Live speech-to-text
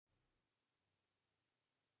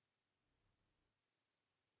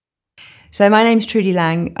So my name's Trudie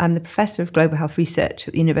Lang. I'm the Professor of Global Health Research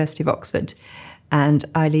at the University of Oxford, and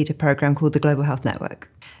I lead a programme called the Global Health Network.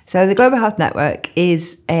 So the Global Health Network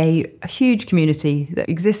is a huge community that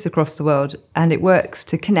exists across the world, and it works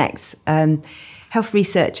to connect health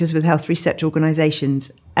researchers with health research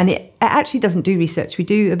organisations. And it actually doesn't do research. We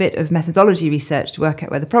do a bit of methodology research to work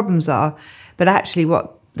out where the problems are, but actually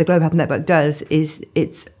what the Global Health Network does is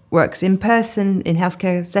it works in person, in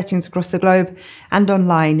healthcare settings across the globe, and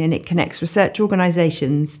online, and it connects research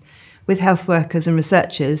organisations with health workers and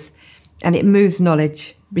researchers, and it moves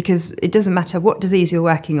knowledge, because it doesn't matter what disease you're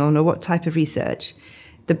working on or what type of research,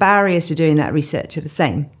 the barriers to doing that research are the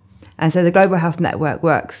same. And so the Global Health Network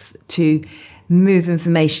works to move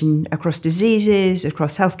information across diseases,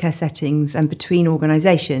 across healthcare settings, and between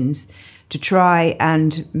organisations to try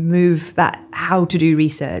and move that how to do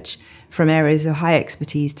research from areas of high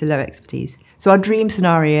expertise to low expertise. So our dream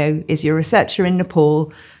scenario is you're a researcher in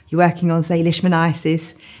Nepal, you're working on, say,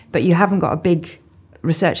 leishmaniasis, but you haven't got a big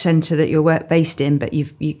research centre that you're based in, but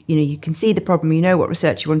you can see the problem, you know what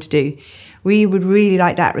research you want to do. We would really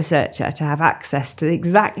like that researcher to have access to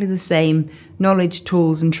exactly the same knowledge,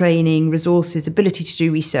 tools and training, resources, ability to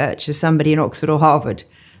do research as somebody in Oxford or Harvard.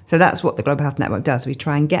 So that's what the Global Health Network does. We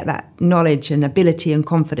try and get that knowledge and ability and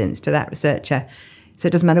confidence to that researcher. So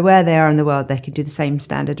it doesn't matter where they are in the world, they can do the same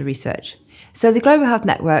standard of research. So the Global Health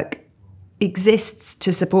Network exists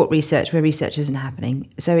to support research where research isn't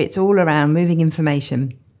happening. So it's all around moving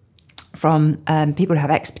information from people who have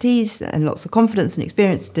expertise and lots of confidence and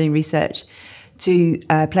experience doing research to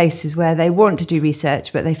places where they want to do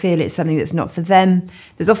research, but they feel it's something that's not for them.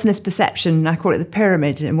 There's often this perception, I call it the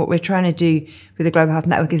pyramid, and what we're trying to do with the Global Health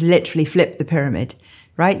Network is literally flip the pyramid,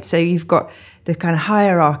 right? So you've got the kind of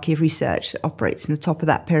hierarchy of research that operates in the top of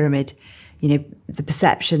that pyramid. You know, the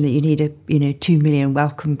perception that you need a, $2 million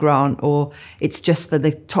welcome grant, or it's just for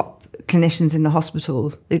the top clinicians in the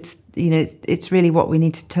hospitals. It's really what we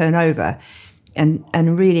need to turn over and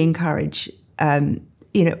really encourage,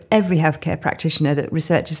 every healthcare practitioner that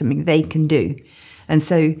research is something they can do. And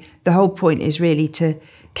so the whole point is really to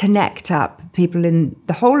connect up people in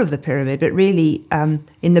the whole of the pyramid, but really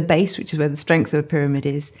in the base, which is where the strength of a pyramid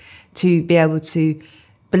is, to be able to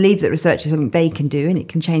believe that research is something they can do and it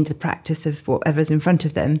can change the practice of whatever's in front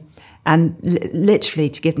of them, and literally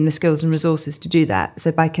to give them the skills and resources to do that.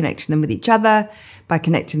 So by connecting them with each other, by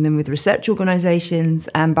connecting them with research organisations,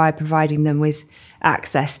 and by providing them with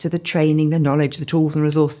access to the training, the knowledge, the tools and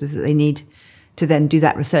resources that they need to then do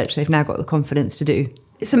that research they've now got the confidence to do.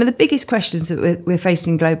 Some of the biggest questions that we're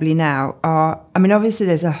facing globally now are, obviously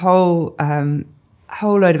there's a whole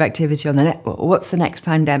load of activity on the net. What's the next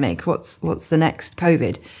pandemic? What's the next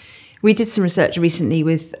COVID? We did some research recently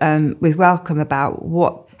with Wellcome about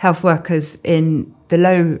what health workers in the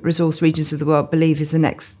low resource regions of the world believe is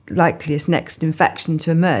the likeliest next infection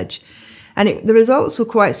to emerge. And the results were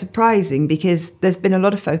quite surprising, because there's been a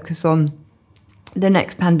lot of focus on the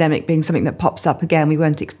next pandemic being something that pops up again. We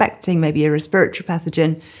weren't expecting maybe a respiratory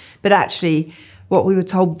pathogen, but actually what we were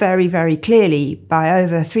told very, very clearly by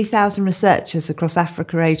over 3,000 researchers across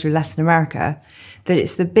Africa, Asia, and Latin America, that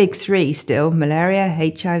it's the big three still, malaria,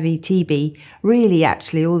 HIV, TB, really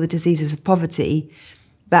actually all the diseases of poverty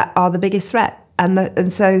that are the biggest threat.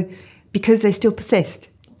 And so because they still persist,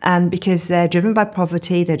 and because they're driven by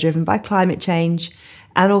poverty, they're driven by climate change,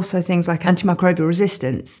 and also things like antimicrobial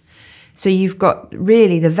resistance. So you've got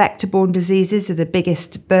really the vector-borne diseases are the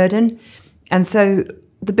biggest burden. And so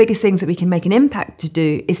the biggest things that we can make an impact to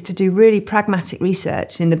do is to do really pragmatic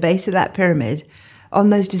research in the base of that pyramid on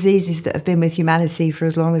those diseases that have been with humanity for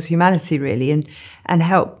as long as humanity, really, and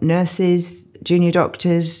help nurses, junior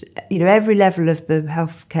doctors, every level of the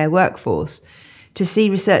healthcare workforce to see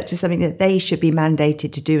research as something that they should be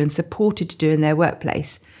mandated to do and supported to do in their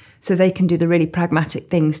workplace, so they can do the really pragmatic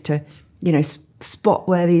things to, spot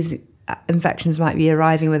where these infections might be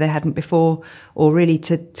arriving where they hadn't before, or really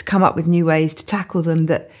to come up with new ways to tackle them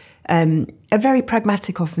that are very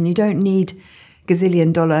pragmatic often. You don't need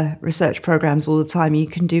gazillion-dollar research programs all the time. You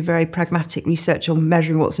can do very pragmatic research on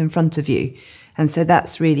measuring what's in front of you. And so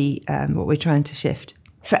that's really what we're trying to shift.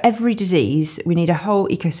 For every disease, we need a whole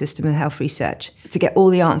ecosystem of health research to get all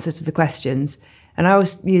the answers to the questions. And I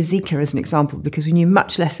always use Zika as an example, because we knew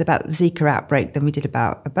much less about the Zika outbreak than we did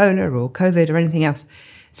about Ebola or COVID or anything else.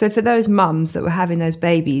 So for those mums that were having those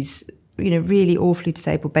babies, really awfully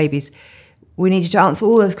disabled babies, we needed to answer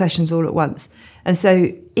all those questions all at once. And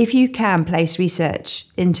so if you can place research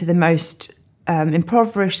into the most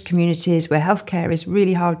impoverished communities where healthcare is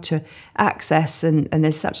really hard to access and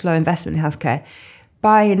there's such low investment in healthcare,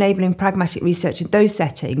 by enabling pragmatic research in those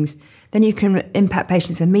settings, then you can impact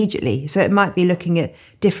patients immediately. So it might be looking at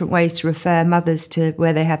different ways to refer mothers to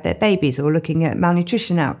where they have their babies, or looking at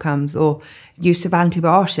malnutrition outcomes, or use of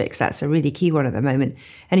antibiotics. That's a really key one at the moment.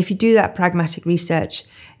 And if you do that pragmatic research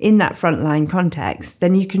in that frontline context,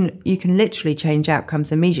 then you can literally change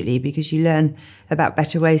outcomes immediately, because you learn about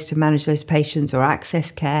better ways to manage those patients, or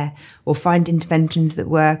access care, or find interventions that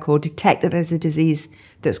work, or detect that there's a disease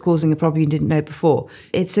that's causing a problem you didn't know before.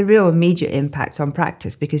 It's a real immediate impact on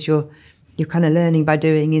practice, because you're kind of learning by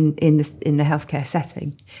doing in the healthcare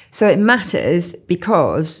setting. So it matters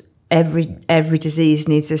because every disease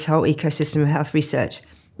needs this whole ecosystem of health research.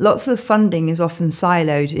 Lots of the funding is often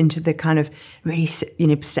siloed into the kind of really,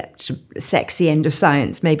 sexy end of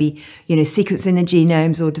science, maybe, sequencing the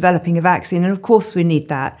genomes or developing a vaccine. And of course we need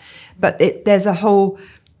that. But there's a whole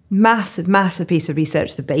massive piece of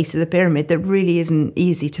research, the base of the pyramid, that really isn't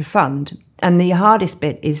easy to fund. And the hardest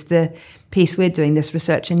bit is the piece we're doing, this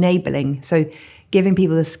research enabling. So giving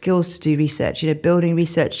people the skills to do research, building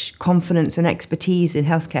research confidence and expertise in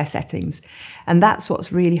healthcare settings. And that's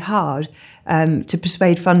what's really hard, to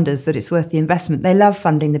persuade funders that it's worth the investment. They love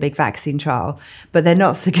funding the big vaccine trial, but they're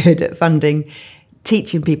not so good at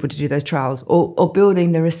teaching people to do those trials, or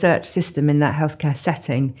building the research system in that healthcare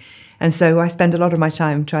setting. And so I spend a lot of my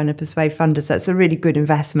time trying to persuade funders that's a really good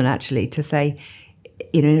investment, actually, to say,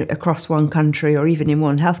 across one country or even in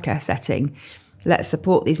one healthcare setting, let's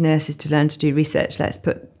support these nurses to learn to do research. Let's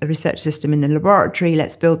put a research system in the laboratory.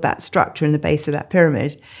 Let's build that structure in the base of that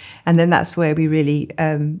pyramid. And then that's where we really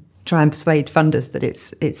try and persuade funders that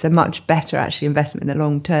it's a much better, actually, investment in the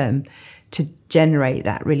long term to generate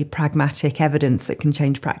that really pragmatic evidence that can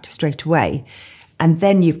change practice straight away. And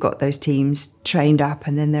then you've got those teams trained up,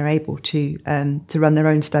 and then they're able to run their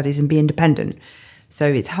own studies and be independent. So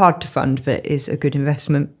it's hard to fund, but is a good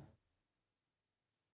investment.